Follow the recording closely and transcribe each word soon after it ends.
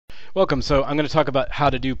Welcome. So I'm going to talk about how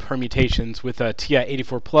to do permutations with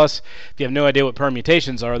TI-84 Plus. If you have no idea what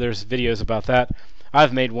permutations are, there's videos about that.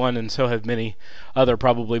 I've made one, and so have many other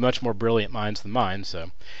probably much more brilliant minds than mine.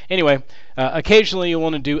 So anyway, occasionally you'll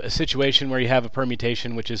want to do a situation where you have a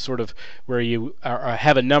permutation, which is sort of where you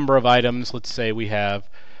have a number of items. Let's say we have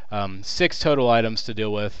 6 total items to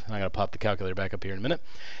deal with. I'm going to pop the calculator back up here in a minute.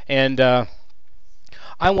 And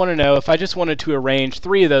I want to know if I just wanted to arrange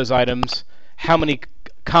 3 of those items, how many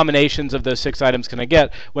combinations of those 6 items can I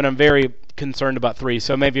get when I'm very concerned about 3.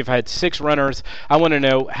 So maybe if I had 6 runners, I want to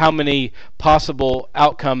know how many possible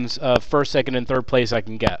outcomes of first, second, and third place I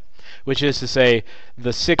can get. Which is to say,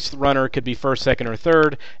 the 6th runner could be first, second, or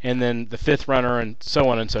third, and then the 5th runner, and so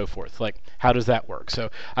on and so forth. Like, how does that work?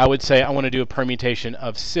 So I would say I want to do a permutation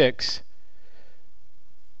of 6,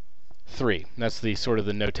 3. That's the sort of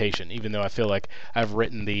the notation, even though I feel like I've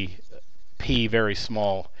written the P very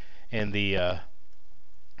small and the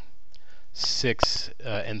 6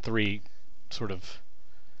 and 3 sort of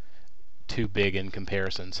too big in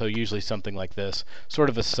comparison. So usually something like this, sort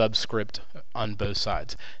of a subscript on both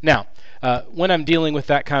sides. Now, when I'm dealing with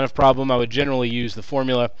that kind of problem, I would generally use the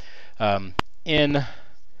formula n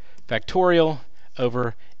factorial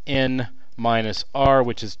over n minus r,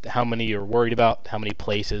 which is how many you're worried about, how many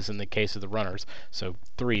places in the case of the runners. So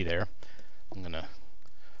 3 there. I'm going to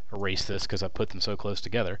erase this because I put them so close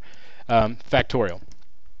together. Factorial.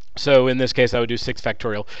 So in this case, I would do 6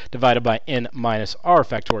 factorial divided by n minus r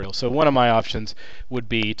factorial. So one of my options would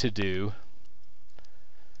be to do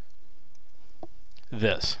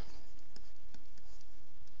this.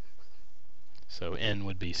 So n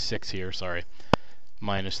would be 6 here, sorry,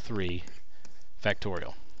 minus 3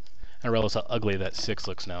 factorial. I realize how ugly that 6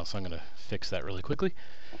 looks now, so I'm going to fix that really quickly.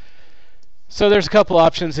 So there's a couple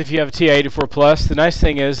options if you have a TI-84 Plus. The nice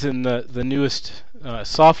thing is in the newest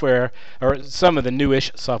software, or some of the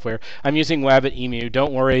newish software, I'm using Wabbit Emu.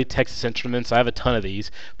 Don't worry, Texas Instruments. I have a ton of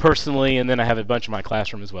these personally, and then I have a bunch in my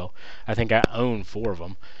classroom as well. I think I own 4 of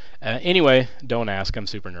them. Anyway, don't ask. I'm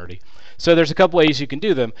super nerdy. So there's a couple ways you can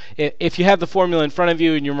do them. If you have the formula in front of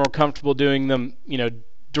you and you're more comfortable doing them,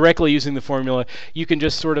 directly using the formula, you can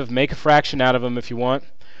just sort of make a fraction out of them if you want.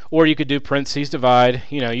 Or you could do parentheses divide.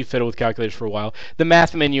 You fiddle with calculators for a while. The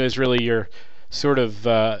math menu is really your sort of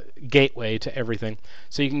gateway to everything.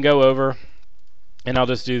 So you can go over, and I'll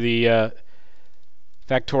just do the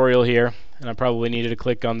factorial here. And I probably needed to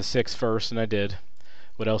click on the 6 first, and I did.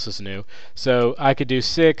 What else is new? So I could do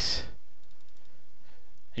 6.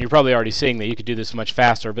 And you're probably already seeing that you could do this much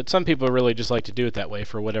faster, but some people really just like to do it that way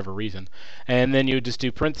for whatever reason. And then you would just do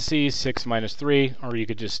parentheses, 6 minus 3, or you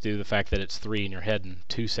could just do the fact that it's 3 in your head in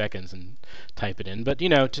 2 seconds and type it in. But,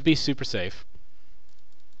 to be super safe,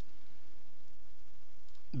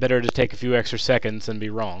 better to take a few extra seconds than be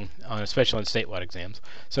wrong, especially on statewide exams.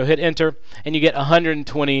 So hit enter, and you get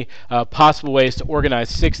 120 possible ways to organize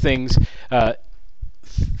 6 things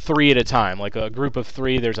 3 at a time. Like a group of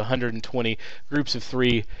 3, there's 120 groups of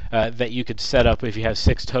 3 that you could set up if you have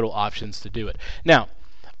 6 total options to do it. Now,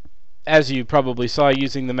 as you probably saw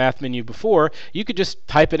using the math menu before, you could just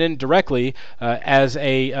type it in directly as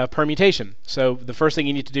a permutation. So the first thing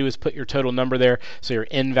you need to do is put your total number there, so your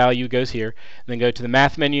n value goes here. Then go to the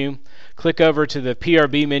math menu, click over to the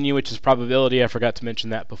PRB menu, which is probability. I forgot to mention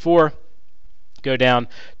that before. Go down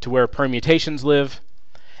to where permutations live,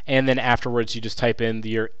 and then afterwards you just type in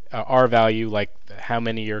your R value, like how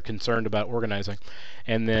many you're concerned about organizing,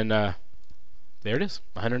 and then there it is,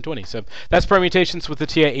 120. So that's permutations with the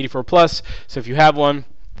TI-84 Plus. So if you have one,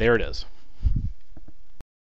 there it is.